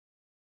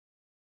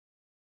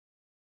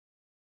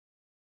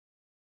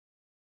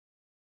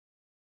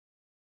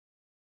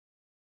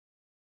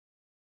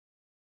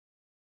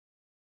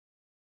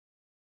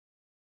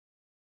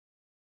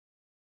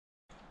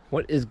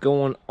What is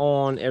going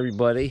on,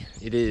 everybody?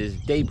 It is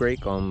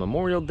daybreak on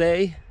Memorial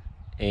Day,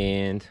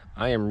 and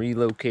I am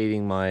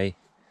relocating my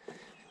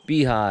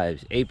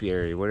beehives,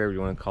 apiary, whatever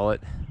you want to call it.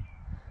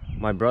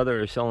 My brother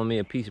is selling me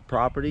a piece of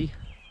property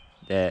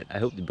that I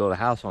hope to build a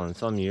house on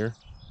some year,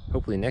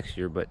 hopefully next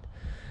year, but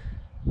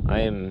I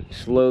am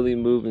slowly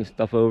moving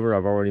stuff over.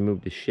 I've already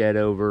moved the shed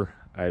over.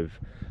 I've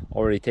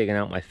already taken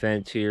out my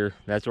fence here.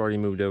 That's already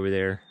moved over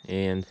there,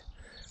 and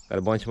got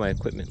a bunch of my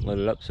equipment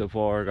loaded up so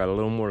far. Got a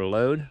little more to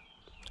load,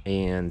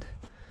 and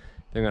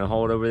they're gonna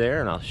haul it over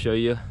there, and I'll show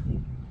you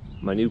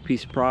my new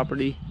piece of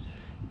property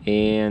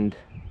and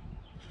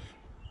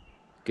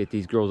get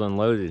these girls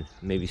unloaded,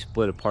 maybe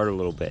split apart a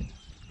little bit.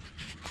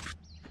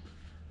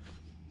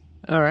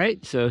 All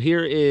right, so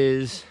here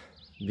is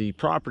the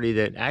property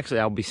that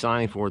actually I'll be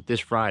signing for it this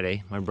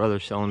Friday. My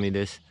brother's selling me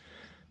this.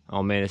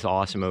 Oh man, it's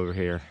awesome over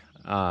here.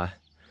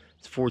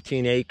 It's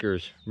 14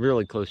 acres,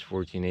 really close to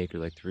 14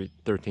 acres, like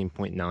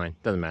 13.9,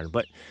 doesn't matter.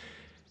 But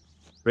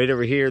right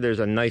over here, there's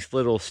a nice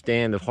little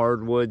stand of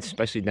hardwoods,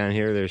 especially down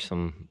here. There's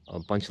a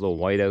bunch of little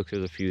white oaks.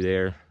 There's a few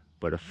there.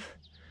 But if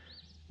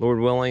Lord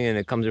willing and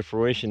it comes to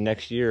fruition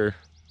next year,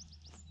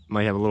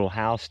 might have a little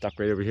house stuck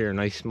right over here, a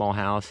nice small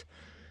house.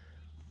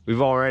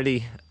 We've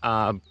already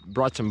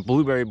brought some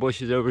blueberry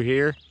bushes over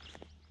here.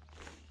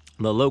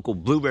 The local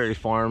blueberry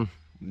farm,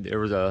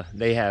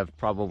 they have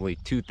probably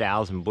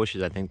 2,000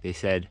 bushes, I think they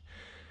said.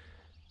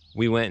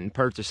 We went and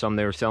purchased some.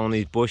 They were selling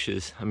these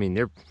bushes. I mean,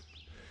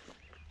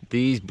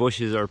 these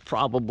bushes are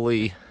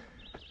probably,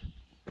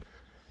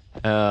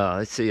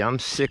 let's see, I'm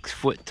 6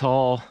 foot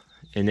tall,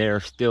 and they're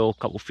still a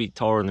couple feet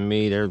taller than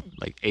me. They're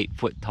like 8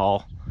 foot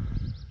tall.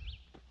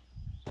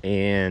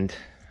 And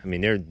I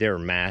mean,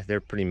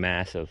 they're pretty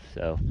massive.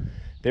 So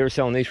they were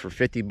selling these for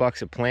 50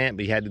 bucks a plant,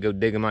 but you had to go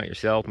dig them out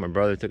yourself. My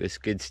brother took a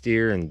skid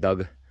steer and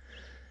dug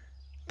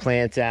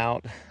plants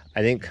out.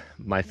 I think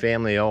my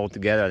family all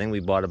together, I think we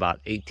bought about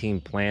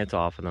 18 plants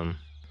off of them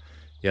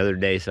the other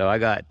day. So I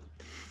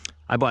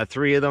bought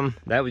 3 of them.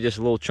 That was just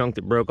a little chunk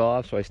that broke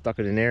off, so I stuck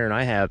it in there, and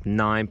I have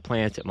 9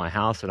 plants at my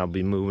house that I'll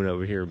be moving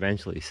over here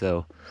eventually.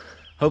 So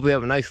hopefully I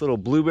have a nice little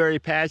blueberry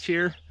patch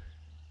here.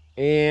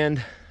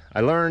 And I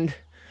learned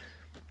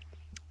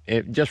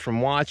just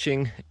from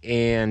watching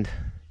and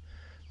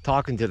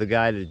talking to the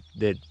guy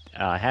that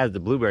has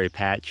the blueberry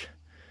patch,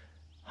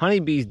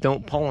 honeybees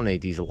don't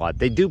pollinate these a lot.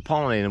 They do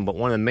pollinate them, but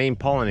one of the main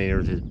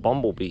pollinators is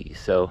bumblebees.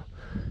 So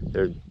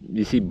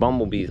you see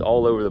bumblebees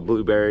all over the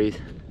blueberries.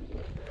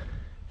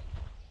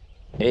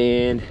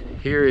 And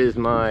here is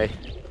my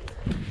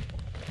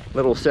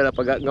little setup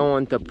I got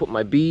going to put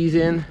my bees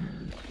in.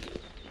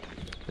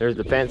 There's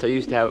the fence I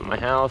used to have at my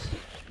house.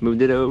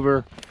 Moved it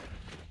over,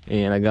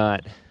 and I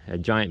got a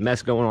giant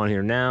mess going on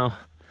here now.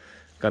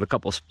 Got a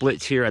couple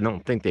splits here. I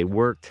don't think they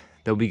worked.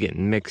 They'll be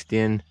getting mixed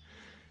in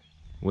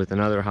with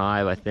another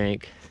hive, I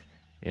think.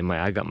 And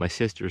I got my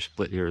sister's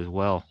split here as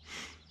well.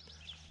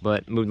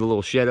 But moved a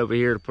little shed over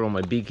here to put all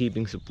my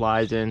beekeeping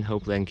supplies in.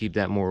 Hopefully I can keep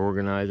that more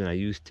organized than I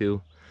used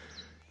to.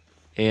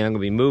 And I'm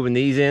gonna be moving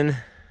these in.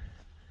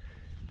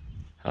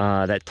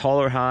 That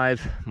taller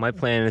hive, my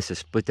plan is to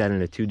split that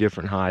into 2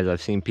 different hives.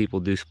 I've seen people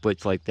do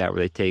splits like that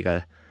where they take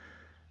a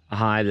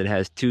hive that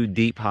has 2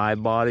 deep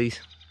hive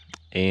bodies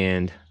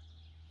and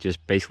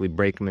just basically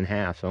break them in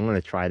half. So I'm gonna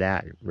try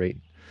that right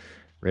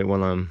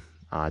when I'm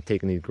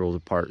taking these girls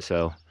apart.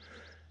 So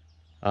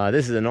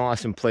this is an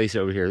awesome place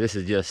over here. This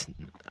is just,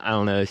 I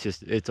don't know,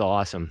 it's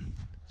awesome.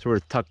 Sort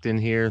of tucked in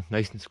here,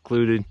 nice and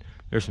secluded.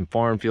 There's some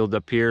farm fields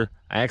up here.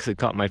 I actually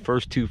caught my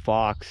first 2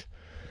 fox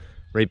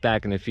right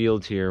back in the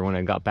fields here when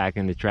I got back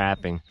into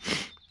trapping.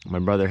 My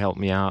brother helped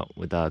me out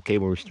with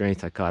cable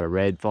restraints. I caught a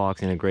red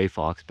fox and a gray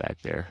fox back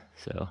there.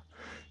 So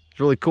it's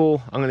really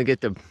cool. I'm gonna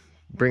get to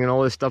bringing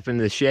all this stuff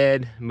into the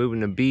shed, moving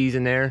the bees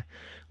in there.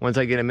 Once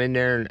I get them in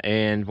there,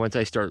 and once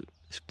I start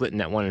splitting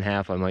that 1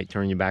 1/2, I might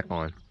turn you back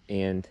on.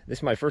 And this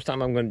is my first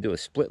time I'm gonna do a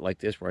split like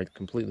this where I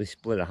completely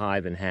split a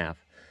hive in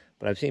half.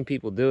 But I've seen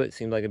people do it. It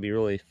seems like it'd be a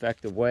really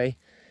effective way.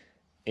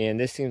 And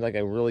this seems like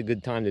a really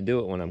good time to do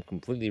it when I'm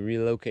completely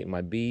relocating my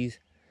bees.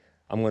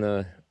 I'm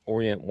gonna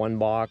orient one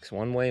box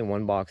one way and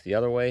one box the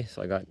other way.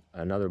 So I got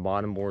another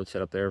bottom board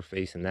set up there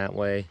facing that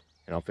way,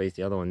 and I'll face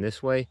the other one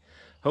this way.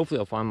 Hopefully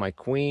I'll find my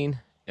queen,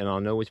 and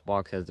I'll know which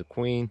box has the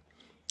queen.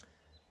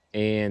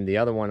 And the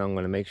other one, I'm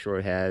gonna make sure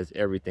it has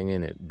everything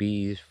in it.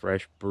 Bees,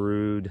 fresh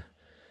brood,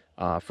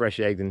 fresh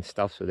eggs and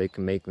stuff, so they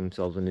can make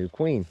themselves a new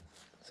queen.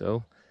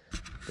 So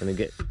I'm gonna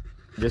get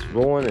this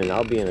rolling, and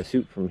I'll be in a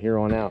suit from here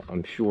on out,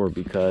 I'm sure,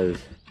 because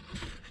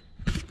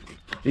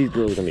these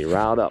girls are gonna be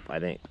riled up, I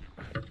think.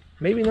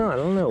 Maybe not, I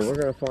don't know, we're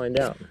gonna find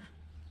out.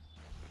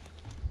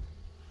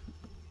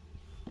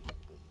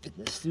 Get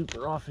the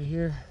super off of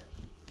here.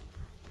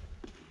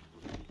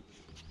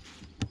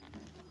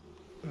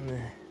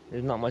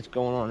 There's not much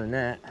going on in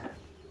that.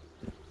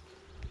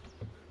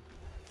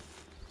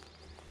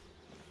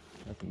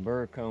 Got the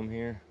burr comb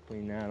here,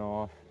 clean that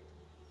off.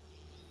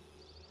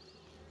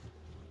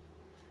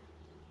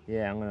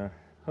 Yeah, I'm gonna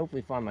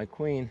hopefully find my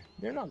queen.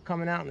 They're not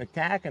coming out and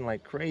attacking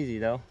like crazy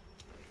though.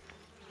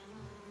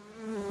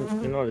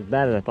 They're not as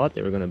bad as I thought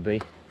they were gonna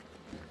be.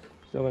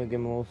 Still gonna give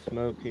them a little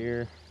smoke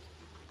here.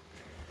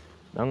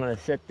 I'm gonna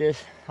set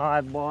this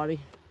hive body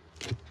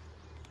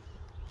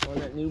on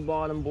that new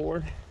bottom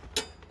board.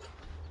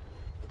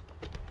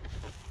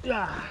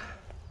 Ah.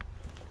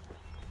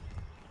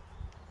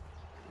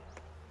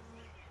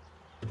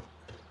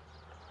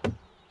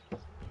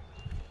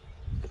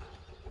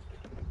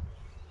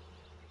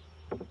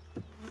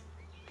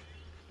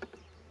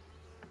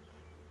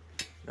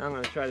 Now I'm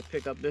gonna try to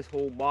pick up this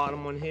whole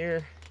bottom one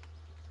here.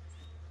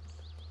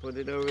 Put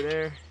it over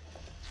there.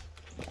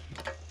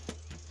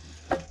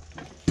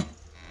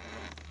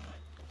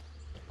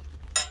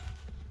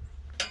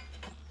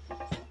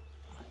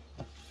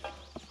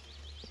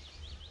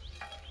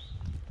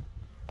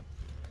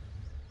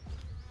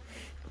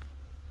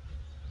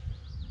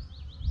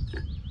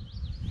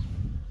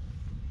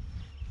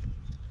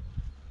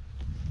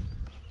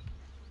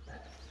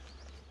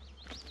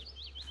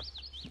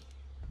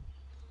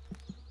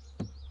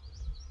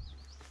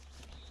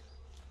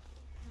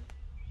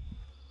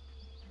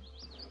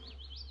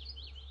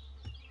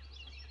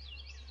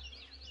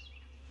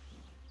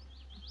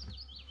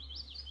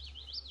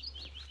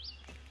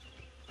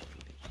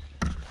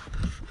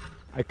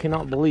 I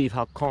cannot believe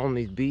how calm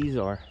these bees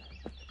are.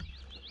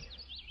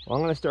 Well,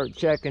 I'm gonna start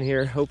checking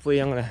here. Hopefully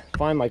I'm gonna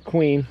find my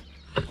queen.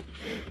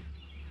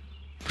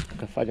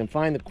 If I can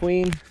find the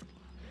queen,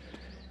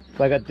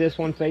 so I got this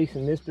one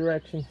facing this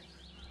direction,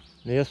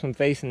 and this one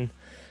facing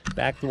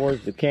back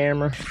towards the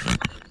camera.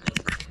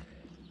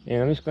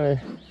 And I'm just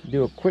gonna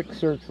do a quick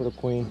search for the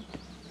queen.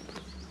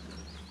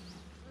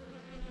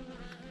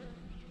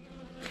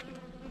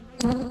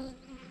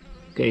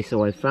 Okay,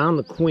 so I found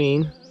the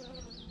queen.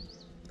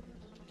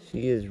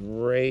 She is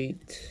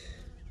right...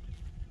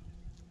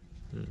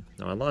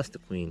 No, I lost the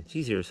queen.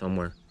 She's here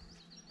somewhere.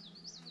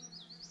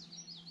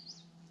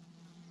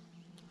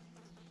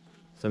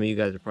 Some of you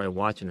guys are probably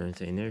watching her and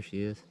saying, there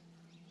she is.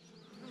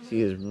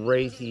 She is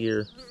right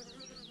here,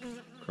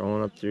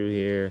 crawling up through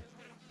here.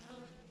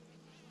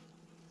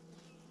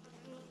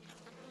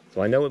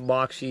 So I know what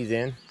box she's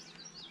in.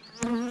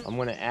 I'm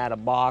gonna add a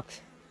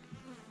box,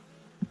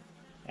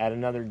 add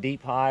another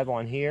deep hive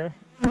on here.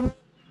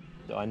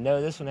 So I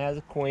know this one has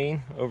a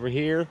queen over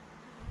here.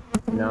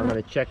 Now I'm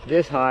gonna check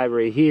this hive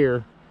right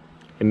here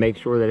and make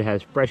sure that it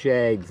has fresh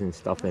eggs and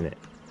stuff in it.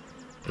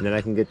 And then I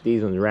can get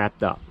these ones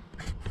wrapped up.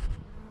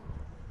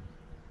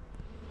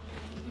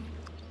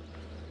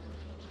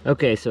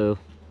 Okay, so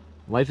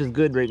life is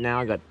good right now.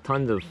 I got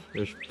tons of,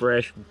 there's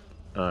fresh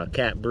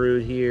cat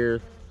brood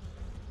here.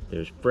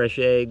 There's fresh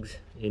eggs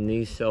in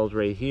these cells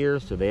right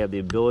here. So they have the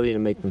ability to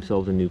make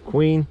themselves a new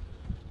queen.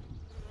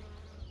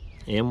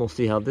 And we'll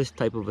see how this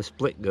type of a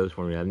split goes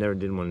for me. I've never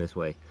did one this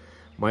way.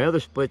 My other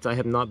splits I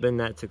have not been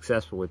that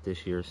successful with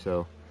this year,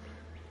 so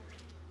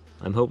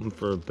I'm hoping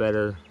for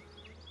better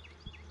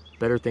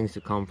things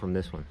to come from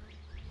this one.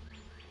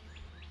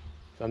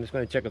 So I'm just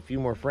going to check a few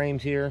more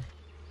frames here.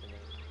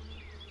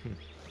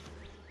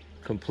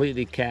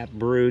 Completely capped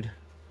brood.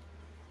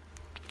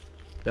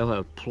 They'll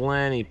have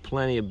plenty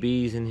of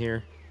bees in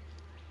here.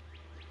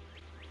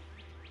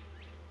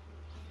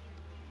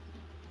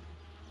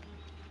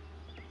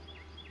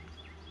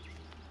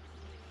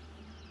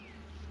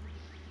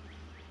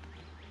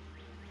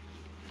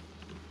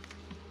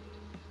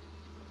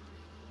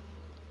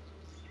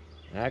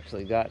 I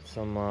actually got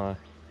some, man,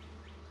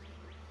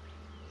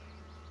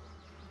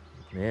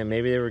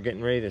 maybe they were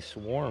getting ready to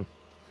swarm.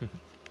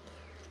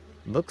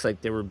 Looks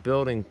like they were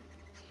building,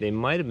 they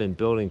might have been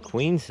building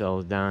queen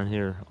cells down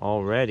here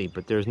already,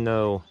 but there are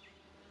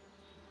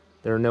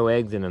no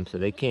eggs in them, so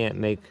they can't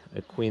make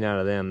a queen out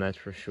of them, that's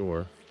for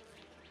sure.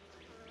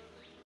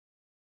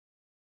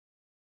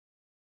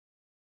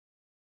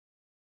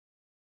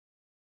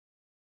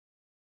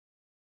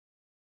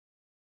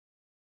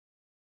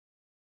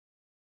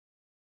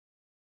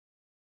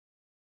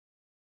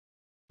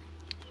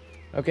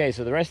 Okay,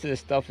 so the rest of this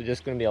stuff is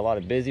just going to be a lot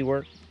of busy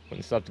work,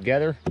 putting stuff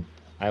together.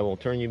 I will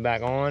turn you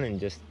back on and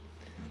just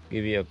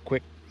give you a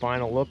quick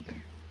final look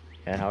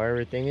at how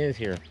everything is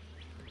here.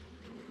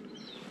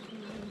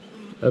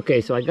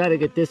 Okay, so I got to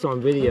get this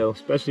on video,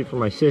 especially for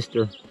my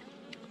sister.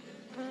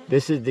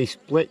 This is the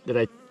split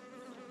that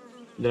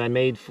I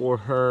made for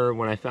her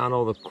when I found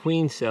all the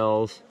queen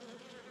cells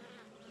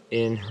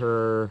in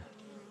her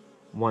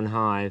one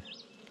hive,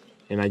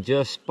 and I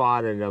just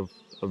spotted a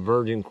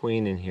virgin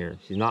queen in here.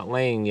 She's not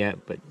laying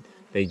yet, but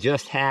they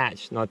just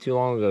hatched not too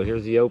long ago.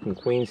 Here's the open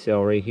queen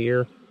cell right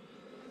here.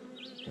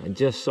 I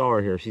just saw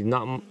her here. She's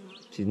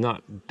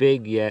not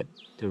big yet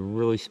to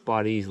really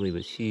spot easily,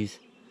 but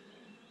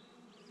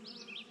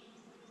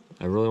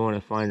I really want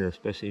to find her,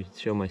 especially to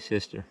show my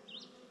sister.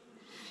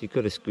 She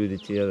could have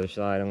scooted to the other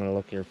side. I'm gonna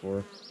look here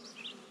for her.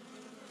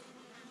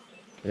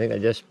 I think I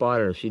just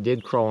spotted her. She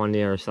did crawl on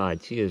the other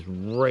side. She is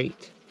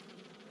right.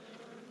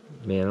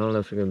 Man, I don't know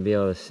if you're gonna be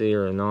able to see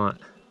her or not.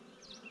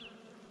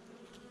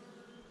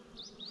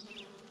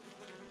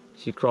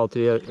 She crawled to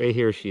the other, right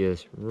here she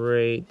is,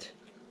 right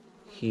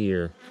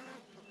here.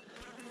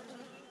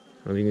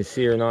 I don't know if you can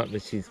see her or not,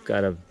 but she's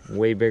got a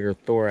way bigger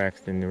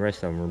thorax than the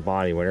rest of them, her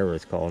body, whatever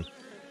it's called.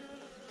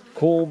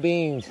 Cool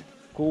beans.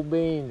 Cool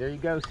beans. There you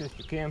go,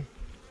 Sister Kim.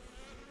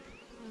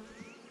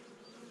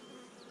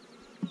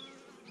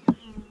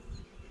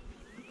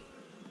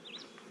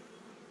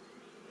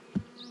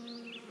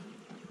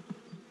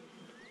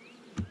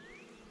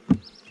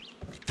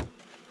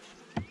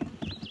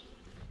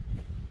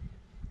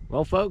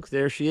 Well, folks,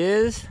 there she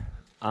is.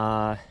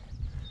 Let's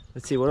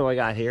see, what do I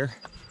got here?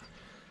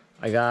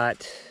 I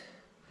got,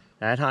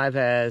 that hive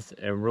has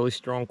a really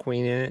strong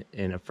queen in it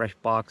and a fresh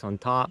box on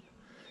top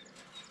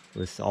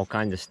with all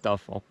kinds of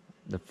stuff.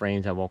 The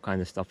frames have all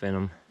kinds of stuff in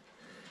them.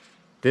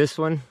 This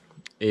one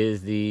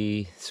is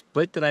the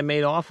split that I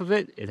made off of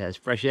it. It has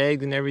fresh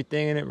eggs and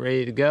everything in it,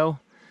 ready to go.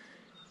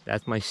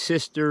 That's my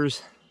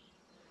sister's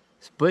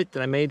split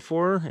that I made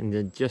for her, and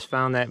then just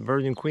found that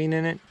virgin queen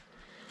in it.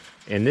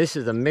 And this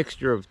is a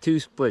mixture of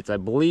two splits. I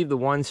believe the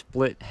one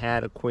split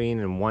had a queen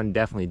and one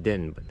definitely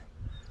didn't, but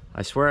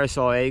I swear I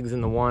saw eggs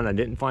in the one. I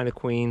didn't find a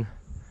queen,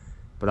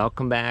 but I'll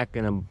come back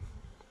in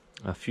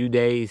a few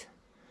days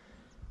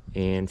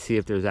and see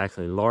if there's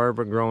actually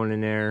larvae growing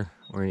in there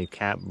or any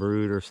cap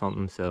brood or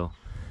something. So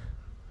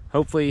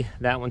hopefully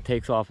that one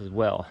takes off as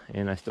well.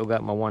 And I still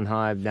got my one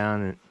hive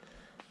down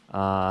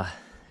in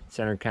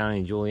Center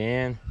County,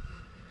 Julianne.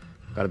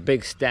 Got a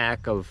big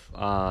stack of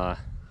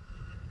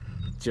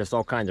just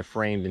all kinds of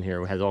frames in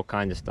here. It has all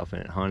kinds of stuff in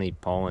it: honey,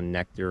 pollen,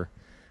 nectar.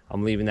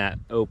 I'm leaving that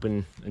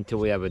open until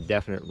we have a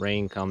definite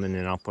rain coming,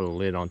 and I'll put a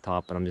lid on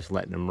top, but I'm just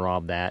letting them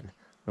rob that.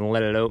 I'm gonna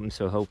let it open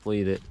so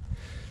hopefully that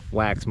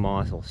wax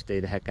moss will stay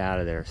the heck out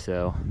of there.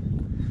 So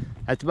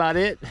that's about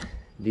it.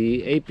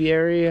 The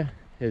apiary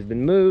has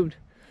been moved.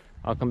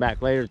 I'll come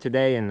back later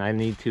today, and I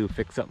need to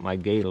fix up my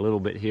gate a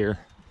little bit here.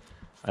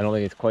 I don't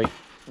think it's quite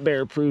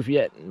bear proof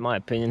yet, in my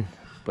opinion,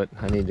 but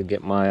I need to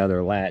get my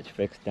other latch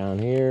fixed down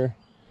here.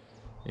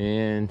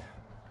 And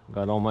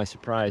got all my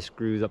surprise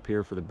screws up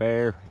here for the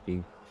bear if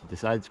he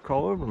decides to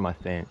crawl over my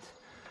fence.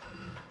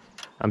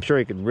 I'm sure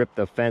he could rip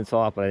the fence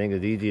off, but I think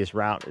the easiest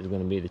route is going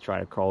to be to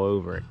try to crawl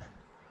over it.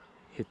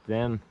 Hit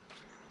them.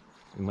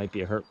 It might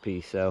be a hurt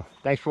piece. So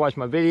thanks for watching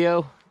my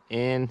video,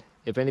 and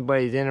if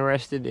anybody's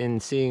interested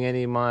in seeing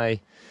any of my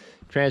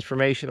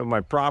transformation of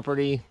my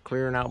property,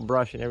 clearing out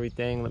brush and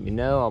everything, let me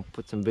know. I'll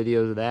put some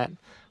videos of that.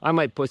 I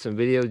might put some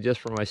videos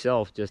just for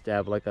myself, just to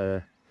have like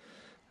a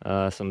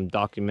some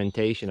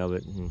documentation of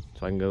it, and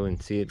so I can go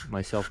and see it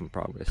myself in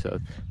progress. So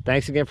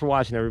thanks again for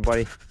watching,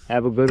 everybody.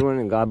 Have a good one,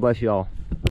 and God bless you all.